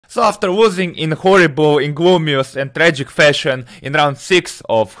So after losing in horrible, inglourious and tragic fashion in round 6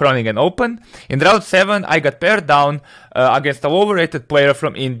 of Groningen Open, in round 7 I got paired down against a lower rated player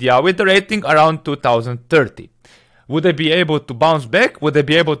from India with a rating around 2030. Would I be able to bounce back? Would I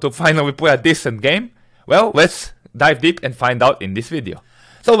be able to finally play a decent game? Well, let's dive deep and find out in this video.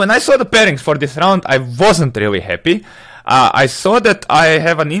 So when I saw the pairings for this round, I wasn't really happy. I saw that I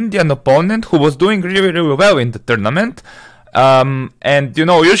have an Indian opponent who was doing really well in the tournament. And you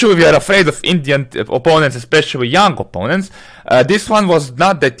know, usually we are afraid of Indian opponents, especially young opponents. This one was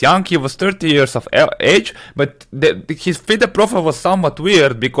not that young, he was 30 years of age, but his FIDE profile was somewhat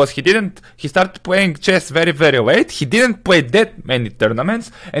weird because he started playing chess very late, he didn't play that many tournaments,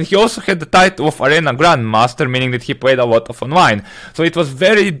 and he also had the title of Arena Grandmaster, meaning that he played a lot of online. So it was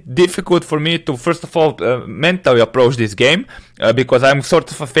very difficult for me to, first of all, mentally approach this game, because I'm sort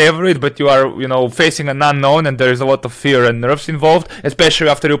of a favorite, but you are, you know, facing an unknown and there is a lot of fear and nerves involved, especially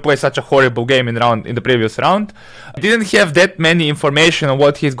after you play such a horrible game in the previous round. I didn't have that many information on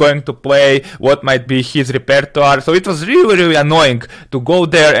what he's going to play, what might be his repertoire, so it was really annoying to go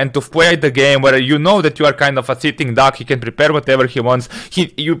there and to play the game where you know that you are kind of a sitting duck, he can prepare whatever he wants.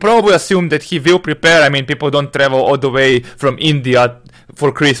 You probably assume that he will prepare. I mean, people don't travel all the way from India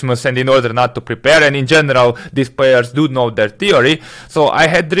for Christmas and in order not to prepare, and in general these players do know their theory. So I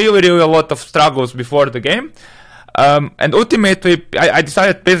had really a lot of struggles before the game. And ultimately, I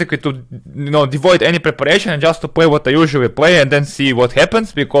decided basically to, you know, devoid any preparation and just to play what I usually play and then see what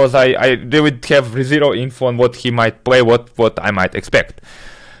happens, because I really have zero info on what he might play, what I might expect.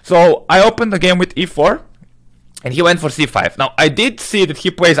 So I opened the game with e4, and he went for c5. Now, I did see that he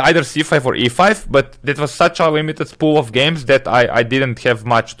plays either c5 or e5, but that was such a limited pool of games that I didn't have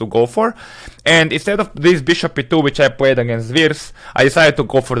much to go for. And instead of this bishop e2, which I played against Virs, I decided to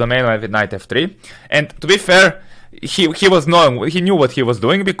go for the main line with knight f3. And to be fair, he knew what he was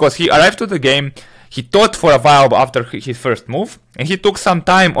doing, because he arrived to the game, he thought for a while after his first move, and he took some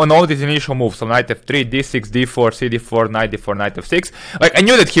time on all these initial moves, so knight f3, d6, d4, cd4, knight d4, knight f6. Like, I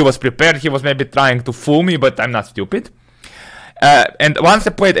knew that he was prepared, he was maybe trying to fool me, but I'm not stupid. And once I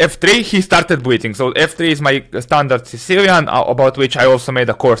played f3, he started bleeding. So f3 is my standard Sicilian, about which I also made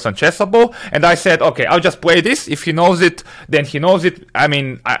a course on Chessable. And I said, okay, I'll just play this. If he knows it, then he knows it. I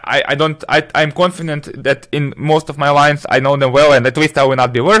mean, I'm confident that in most of my lines, I know them well, and at least I will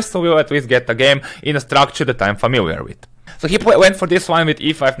not be worse. So we'll at least get the game in a structure that I'm familiar with. So he went for this one with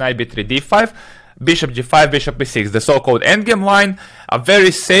e5, knight b3, d5. Bishop g5, bishop b6, the so-called endgame line, a very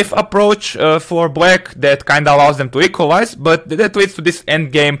safe approach for black that kind of allows them to equalize, but that leads to this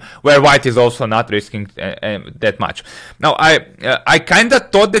endgame where white is also not risking that much. Now, I kind of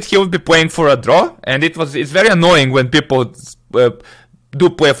thought that he would be playing for a draw, and it's very annoying when people do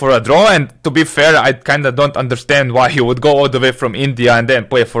play for a draw, and to be fair, I kind of don't understand why he would go all the way from India and then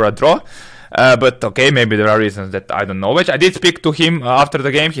play for a draw. But okay, maybe there are reasons that I don't know which. I did speak to him after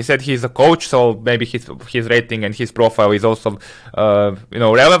the game. He said he's a coach, so maybe his rating and his profile is also you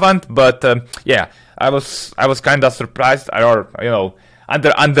know, relevant. But yeah, I was kind of surprised, or you know,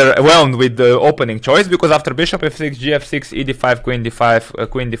 underwhelmed with the opening choice, because after bishop f6, gf6, e d5,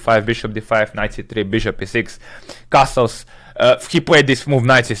 queen d5, bishop d5, knight c3, bishop e6, castles, he played this move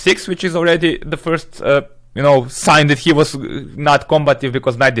knight c6, which is already the first you know, sign that he was not combative,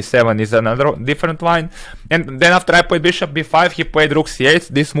 because knight d7 is another different line. And then after I played bishop b5, he played rook c8.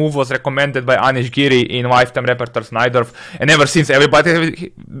 This move was recommended by Anish Giri in Lifetime Repertoires Najdorf, and ever since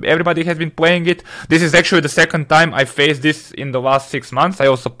everybody has been playing it. This is actually the second time I faced this in the last 6 months. I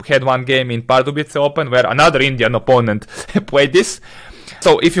also had one game in Pardubice Open where another Indian opponent played this.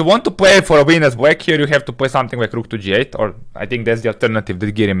 So if you want to play for a win as black here, you have to play something like rook to g8, or I think that's the alternative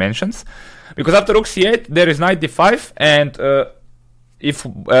that Giri mentions. Because after rook c8, there is knight d5, and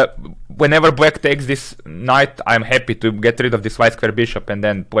whenever black takes this knight, I'm happy to get rid of this white square bishop and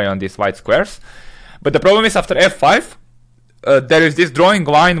then play on these white squares. But the problem is after f5, there is this drawing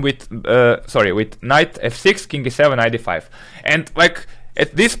line with knight f6, king e7, knight d5. And like,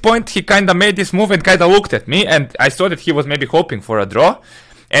 at this point, he kind of made this move and kind of looked at me, and I saw that he was maybe hoping for a draw.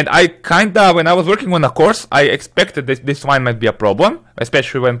 And I kind of, when I was working on a course, I expected that this line might be a problem,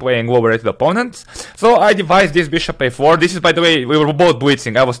 especially when playing lower-rated opponents. So I devised this bishop a4. This is, by the way, we were both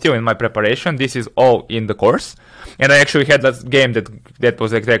blitzing. I was still in my preparation. This is all in the course. And I actually had that game that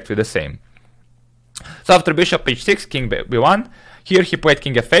was exactly the same. So after bishop h6, king b1, here he played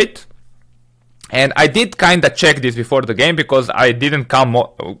king f8. And I did kind of check this before the game, because I didn't come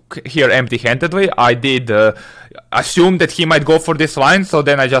here empty-handedly. I did assume that he might go for this line, so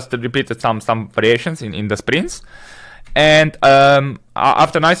then I just repeated some variations in the sprints. And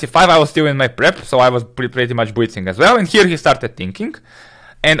after knight c5, I was still in my prep, so I was pretty much blitzing as well. And here he started thinking.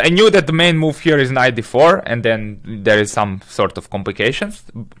 And I knew that the main move here is knight d4, and then there is some sort of complications,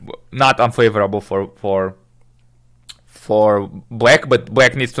 not unfavorable for black, but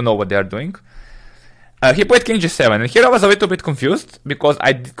black needs to know what they are doing. He played king g7, and here I was a little bit confused because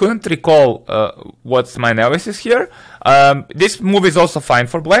I couldn't recall what's my analysis here. This move is also fine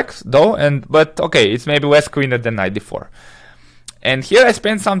for black, though, but okay, it's maybe less cleaner than knight d4. And here I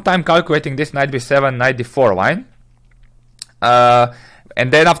spent some time calculating this knight b7, knight d4 line. And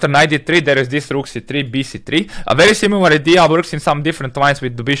then after knight d3, there is this rook c3, bc3. A very similar idea works in some different lines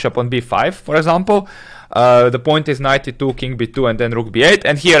with the bishop on b5, for example. The point is knight e2, king b2, and then rook b8.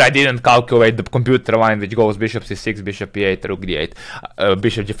 And here I didn't calculate the computer line which goes bishop c6, bishop e8, rook d8,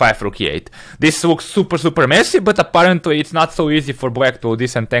 bishop g5, rook e8. This looks super messy, but apparently it's not so easy for black to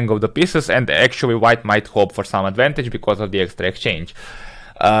disentangle the pieces, and actually white might hope for some advantage because of the extra exchange.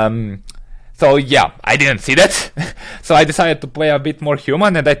 So yeah, I didn't see that. So I decided to play a bit more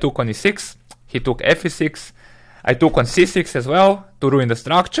human, and I took on e6. He took f e6. I took on c6 as well to ruin the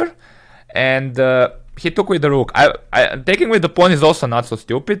structure. And he took with the rook. Taking with the pawn is also not so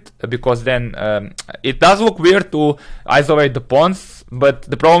stupid, because then it does look weird to isolate the pawns, but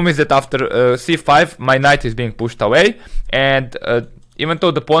the problem is that after c5 my knight is being pushed away, and even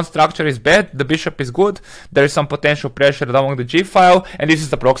though the pawn structure is bad, the bishop is good. There is some potential pressure along the g-file, and this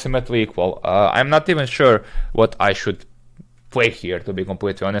is approximately equal. I'm not even sure what I should play here, to be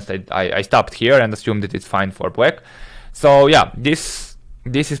completely honest. I stopped here and assumed that it's fine for black. So yeah, this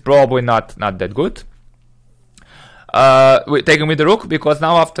is probably not that good. Taking with the rook, because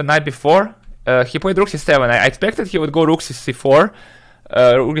now after knight b4, he played rook c7. I expected he would go rook c4,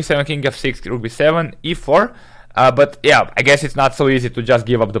 rook e7, king f6, rook b7, e4. But yeah, I guess it's not so easy to just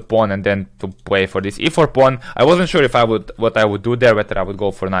give up the pawn and then to play for this e4 pawn. I wasn't sure if what I would do there, whether I would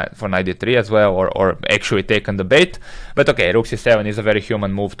go for knight d3 as well, or actually take on the bait. But okay, rook c7 is a very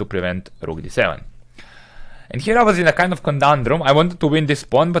human move to prevent rook d7. And here I was in a kind of conundrum. I wanted to win this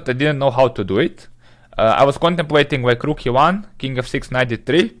pawn, but I didn't know how to do it. I was contemplating like rook e1, king f6, knight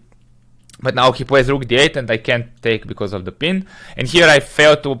d3. But now he plays rook d8 and I can't take because of the pin. And here I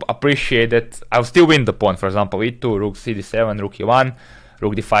failed to appreciate that I'll still win the pawn. For example, e2, rook cd7, rook e1,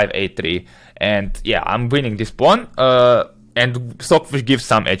 rook d5, a3. And yeah, I'm winning this pawn. And Stockfish gives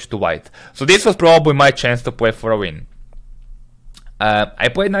some edge to white. So this was probably my chance to play for a win. I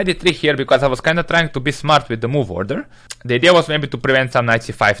played knight d3 here because I was kind of trying to be smart with the move order. The idea was maybe to prevent some knight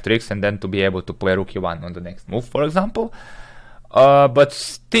c5 tricks and then to be able to play rook e1 on the next move, for example. But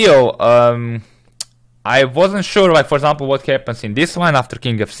still, I wasn't sure, like for example, what happens in this one after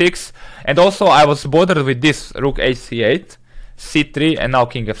king f6. And also I was bothered with this rook h8, c3, and now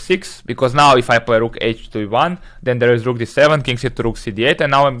king f6, because now if I play rook h to e1, then there is rook d7, king c2, rook cd8,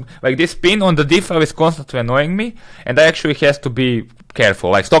 and now I'm like this pin on the d5 is constantly annoying me, and I actually has to be careful.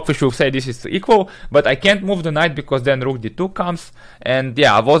 Like Stockfish will say this is equal, but I can't move the knight because then rook d2 comes, and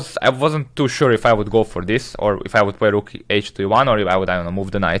yeah, I wasn't too sure if I would go for this, or if I would play rook h to e1, or if I would, I don't know,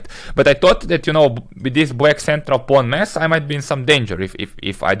 move the knight. But I thought that, you know, with this black central pawn mess, I might be in some danger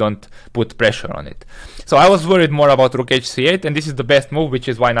if I don't put pressure on it. So I was worried more about rook h8, and this is the best move, which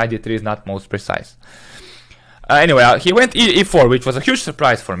is why knight d3 is not most precise. Anyway, he went e4, which was a huge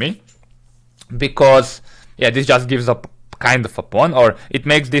surprise for me, because yeah, this just gives up kind of a pawn, or it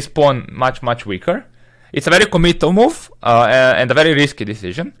makes this pawn much weaker. It's a very committal move and a very risky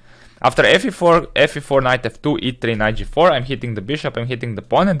decision. After f4, knight f2, e3, knight g4, I'm hitting the bishop, I'm hitting the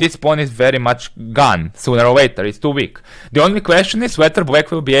pawn, and this pawn is very much gone sooner or later. It's too weak. The only question is whether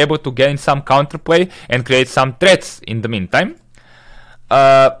black will be able to gain some counterplay and create some threats in the meantime.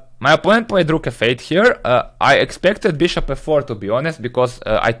 My opponent played rook f8 here. I expected bishop f4, to be honest, because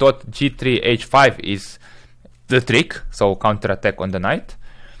I thought g3, h5 is the trick, so counter-attack on the knight.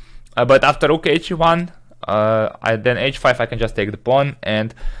 But after rook h1, then h5, I can just take the pawn,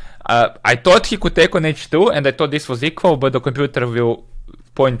 and I thought he could take on h2, and I thought this was equal, but the computer will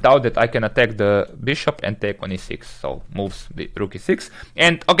point out that I can attack the bishop and take on e6, so moves rook e6.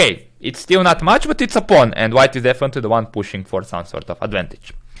 And okay, it's still not much, but it's a pawn, and white is definitely the one pushing for some sort of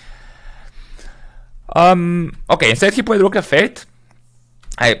advantage. Okay, instead he played rook f8.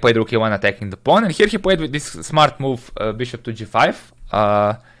 I played rook e1 attacking the pawn, and here he played with this smart move, bishop to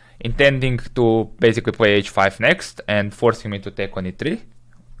g5, intending to basically play h5 next and forcing me to take on e3,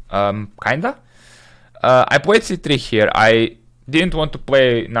 kinda. I played c3 here. I didn't want to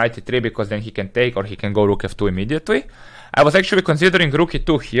play knight e3 because then he can take, or he can go rook f2 immediately. I was actually considering rook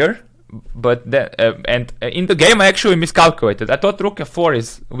e2 here, but then, in the game I actually miscalculated. I thought rook f4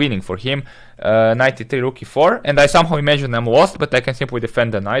 is winning for him, knight e3, rook e4, and I somehow imagined I'm lost, but I can simply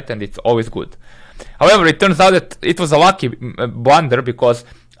defend the knight, and it's always good. However, it turns out that it was a lucky blunder, because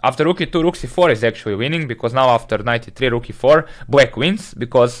after rook e2, rook c4 is actually winning, because now after knight e3, rook e4, black wins,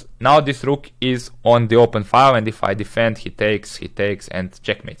 because now this rook is on the open file, and if I defend, he takes, and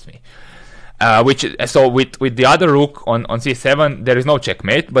checkmates me. So with the other rook on c7, there is no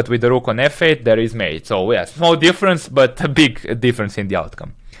checkmate, but with the rook on f8, there is mate. So yeah, small difference, but a big difference in the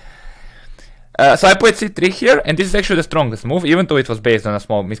outcome. So I played c3 here, and this is actually the strongest move, even though it was based on a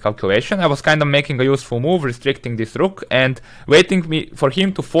small miscalculation. I was kind of making a useful move, restricting this rook, and waiting for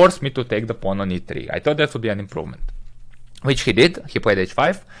him to force me to take the pawn on e3. I thought that would be an improvement, which he did. He played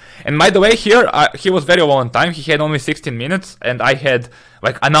h5. And by the way, here, he was very low on time. He had only 16 minutes, and I had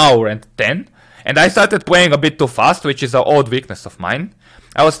like an hour and 10. And I started playing a bit too fast, which is an old weakness of mine.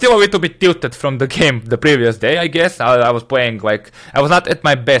 I was still a little bit tilted from the game the previous day, I guess. I was playing like, I was not at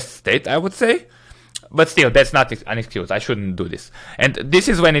my best state, I would say. But still, that's not an excuse. I shouldn't do this. And this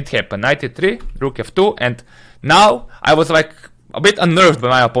is when it happened. Knight e3, rook f2, and now I was like a bit unnerved by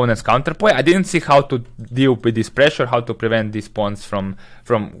my opponent's counterplay. I didn't see how to deal with this pressure, how to prevent these pawns from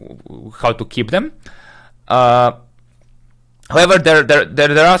how to keep them. However,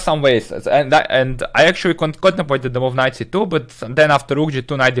 there are some ways, and I actually contemplated the move knight c2, but then after rook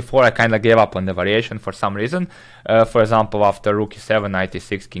g2, knight d4, I kind of gave up on the variation for some reason. For example, after rook e7, knight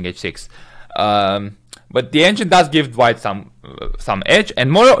e6, king h6. But the engine does give white some edge,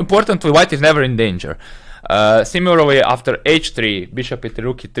 and more importantly, white is never in danger. Similarly, after h3, bishop e3,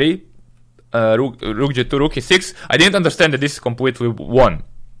 rook e3, rook g2, rook e6, I didn't understand that this is completely won.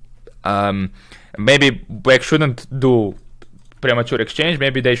 Maybe black shouldn't do premature exchange,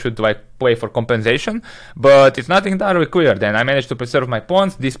 maybe they should like play for compensation, but it's not entirely clear. Then I managed to preserve my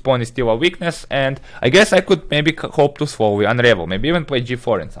pawns. This pawn is still a weakness, and I guess I could maybe hope to slowly unravel, maybe even play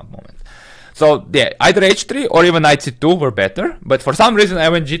g4 in some moment. So yeah, either h3 or even knight c2 were better, but for some reason I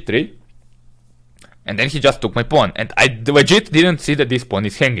went g3, and then he just took my pawn, and I legit didn't see that this pawn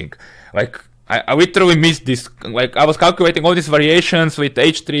is hanging. Like, I literally missed this. Like, I was calculating all these variations with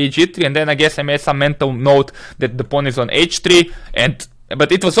h3, g3, and then I guess I made some mental note that the pawn is on h3,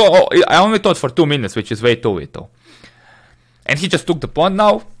 but it was so, I only thought for 2 minutes, which is way too little. And he just took the pawn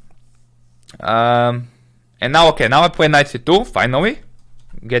now. And now, okay, now I play knight c2, finally,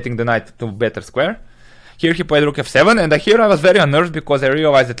 getting the knight to better square. Here he played rook f7, and here I was very unnerved because I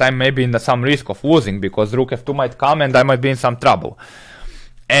realized that I may be in some risk of losing, because rook f2 might come and I might be in some trouble.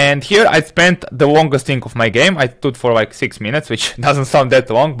 And here I spent the longest thing of my game. I stood for like 6 minutes, which doesn't sound that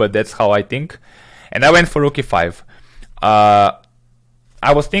long, but that's how I think. And I went for rook e5.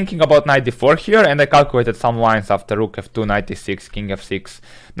 I was thinking about knight d4 here, and I calculated some lines after rook f2, knight e6, king f6,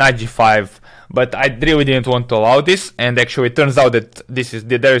 knight g5, but I really didn't want to allow this, and actually it turns out that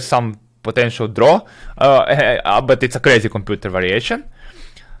there is some potential draw, but it's a crazy computer variation.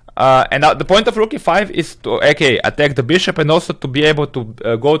 And the point of rook e5 is to attack the bishop, and also to be able to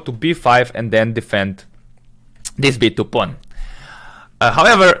go to b5 and then defend this b2 pawn.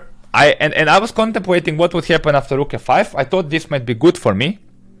 However, I was contemplating what would happen after rook f5. I thought this might be good for me,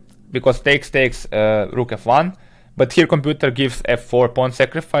 because takes rook f1, but here computer gives f4 pawn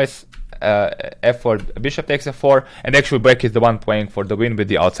sacrifice, f4 bishop takes f4, and actually black is the one playing for the win with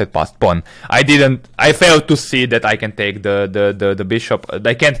the outside passed pawn. I failed to see that I can take the bishop.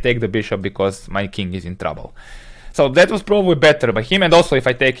 I can't take the bishop because my king is in trouble. So that was probably better by him, and also if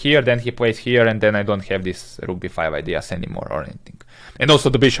I take here, then he plays here, and then I don't have this rook b5 ideas anymore or anything. And also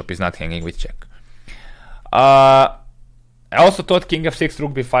the bishop is not hanging with check. I also thought king f6,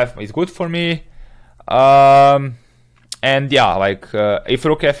 rook b5 is good for me. And yeah, like if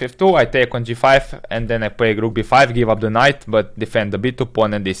rook f2, I take on g5, and then I play rook b5, give up the knight, but defend the b2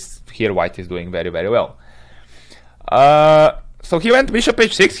 pawn, and this here white is doing very, very well. So he went bishop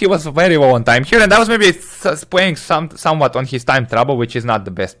h6, he was very low on time here, and I was maybe playing somewhat on his time trouble, which is not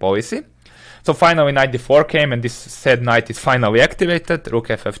the best policy. So finally knight d4 came, and this said knight is finally activated, rook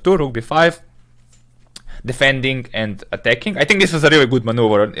ff2, rook b5, defending and attacking. I think this was a really good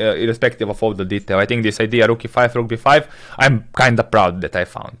maneuver, irrespective of all the detail. I think this idea, rook e5, rook b5, I'm kind of proud that I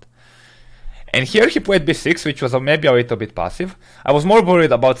found. And here he played b6, which was maybe a little bit passive. I was more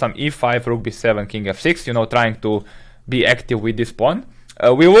worried about some e5, rook b7, king f6, you know, trying to be active with this pawn.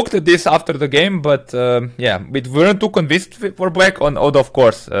 We looked at this after the game, but yeah, we weren't too convinced for black, although of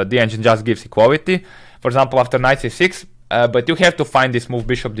course the engine just gives equality. For example, after knight c6, but you have to find this move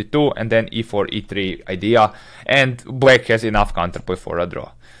bishop d2 and then e4, e3 idea, and black has enough counterplay for a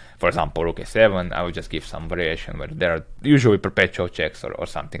draw. For example, rook a7, I will just give some variation where there are usually perpetual checks or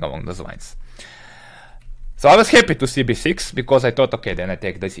something along those lines. So I was happy to see b6, because I thought, okay, then I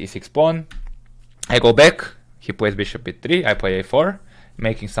take this e6 pawn, I go back, he plays bishop e3, I play a4,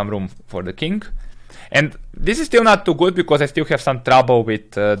 making some room for the king. And this is still not too good because I still have some trouble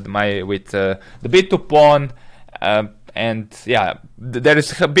with the b2 pawn, and yeah, there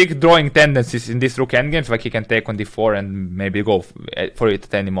is a big drawing tendencies in this rook endgames, like he can take on d4 and maybe go for it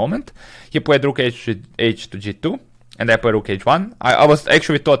at any moment. He played rook h to g2, and I played rook h1. I was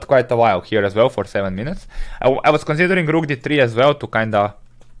actually thought quite a while here as well for 7 minutes. I was considering rook d3 as well to kinda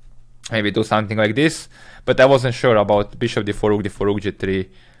maybe do something like this, but I wasn't sure about bishop d4, rook g3,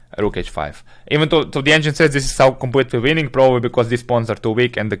 rook h5. Even though the engine says this is how completely winning, probably because these pawns are too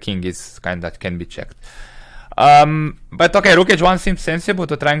weak and the king is kinda can be checked. But okay, rook h1 seems sensible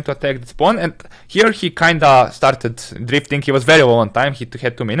to trying to attack this pawn, and here he kinda started drifting. He was very low on time, he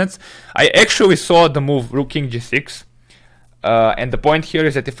had 2 minutes. I actually saw the move rook king g6, and the point here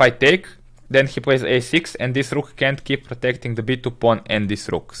is that if I take, then he plays a6, and this rook can't keep protecting the b2 pawn and this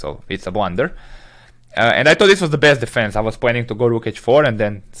rook, so it's a blunder. And I thought this was the best defense. I was planning to go rook h4 and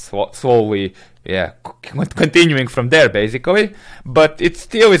then slowly, yeah, continuing from there basically, but it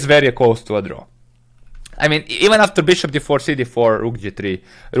still is very close to a draw. I mean, even after bishop d4, c4, rook g3,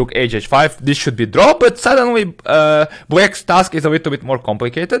 rook h5, this should be draw, but suddenly black's task is a little bit more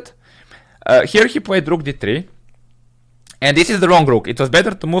complicated. Here he played rook d3, and this is the wrong rook. It was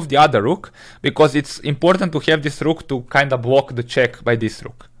better to move the other rook, because it's important to have this rook to kind of block the check by this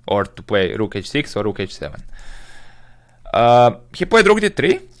rook, or to play rook h6 or rook h7. He played rook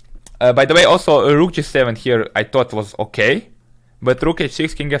d3. By the way, also rook g7 here I thought was okay. But rook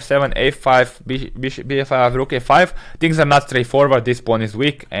h6, king f7, a5, bishop b5, rook a5, things are not straightforward, this pawn is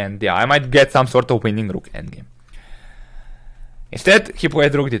weak, and yeah, I might get some sort of winning rook endgame. Instead, he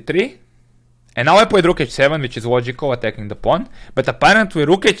played rook d3, and now I played rook h7, which is logical, attacking the pawn, but apparently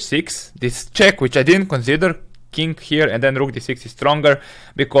rook h6, this check, which I didn't consider, king here, and then rook d6 is stronger,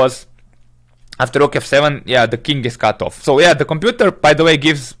 because after rook f7, yeah, the king is cut off. So yeah, the computer, by the way,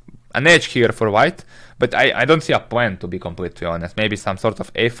 gives an edge here for white, but I don't see a plan, to be completely honest. Maybe some sort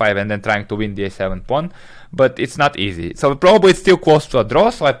of a5 and then trying to win the a7 pawn, but it's not easy. So probably it's still close to a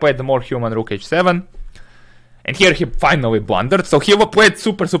draw, so I played the more human rook h7. And here he finally blundered, so he played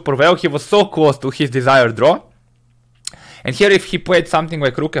super well, he was so close to his desired draw. And here if he played something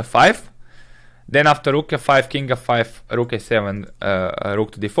like rook f5, then after rook f5, king f5, rook a7,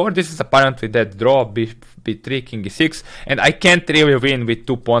 rook to d4, this is apparently dead draw, b3, king e6, and I can't really win with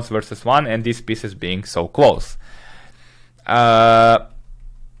 2 pawns versus 1, and these pieces being so close.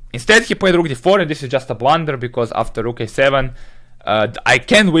 Instead he played rook d4, and this is just a blunder, because after rook a7, I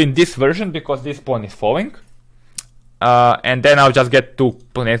can win this version, because this pawn is falling. And then I'll just get 2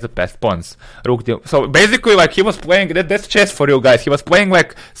 connected past pawns. Rook d. So basically, like, he was playing, that's chess for you guys. He was playing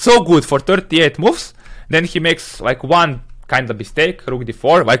like so good for 38 moves. Then he makes like one kind of mistake, rook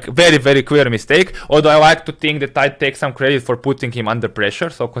d4, like very clear mistake. Although I like to think that I take some credit for putting him under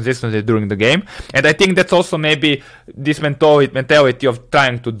pressure so consistently during the game. And I think that's also maybe this mentality of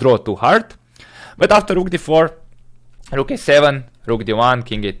trying to draw too hard. But after rook d4, rook a7, rook d1,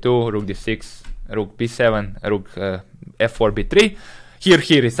 king a2, rook d6, rook b7, rook f4, b3. Here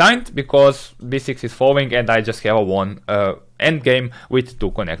he resigned because b6 is falling, and I just have a one endgame with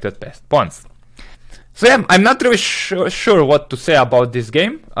 2 connected passed pawns. So yeah, I'm not really sure what to say about this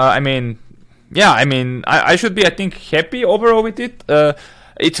game. I should be, I think, happy overall with it.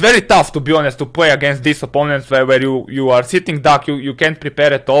 It's very tough, to be honest, to play against these opponents where you are sitting duck, you can't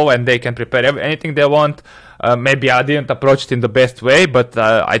prepare at all, and they can prepare anything they want. Maybe I didn't approach it in the best way, but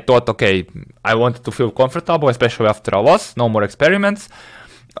I thought, okay, I wanted to feel comfortable, especially after a loss, no more experiments.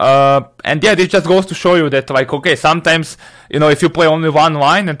 And yeah, this just goes to show you that, like, okay, sometimes, you know, if you play only one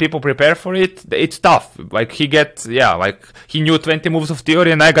line and people prepare for it, it's tough. Like, he knew 20 moves of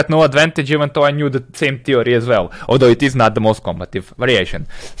theory, and I got no advantage, even though I knew the same theory as well, although it is not the most combative variation.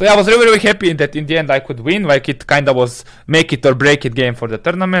 So yeah, I was really happy that in the end I could win. Like, it kind of was make it or break it game for the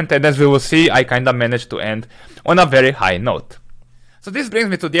tournament, and as we will see, I kind of managed to end on a very high note. So this brings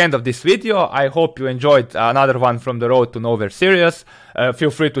me to the end of this video. I hope you enjoyed another one from the road to nowhere series.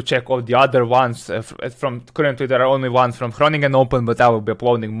 Feel free to check all the other ones. Currently there are only ones from Groningen Open, but I will be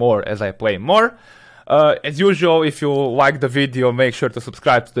uploading more as I play more. As usual, if you like the video, make sure to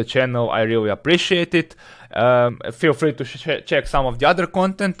subscribe to the channel. I really appreciate it. Feel free to check some of the other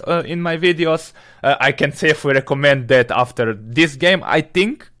content in my videos. I can safely recommend that after this game, I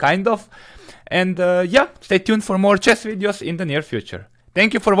think, kind of. And yeah, stay tuned for more chess videos in the near future.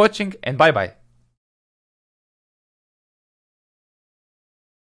 Thank you for watching, and bye bye.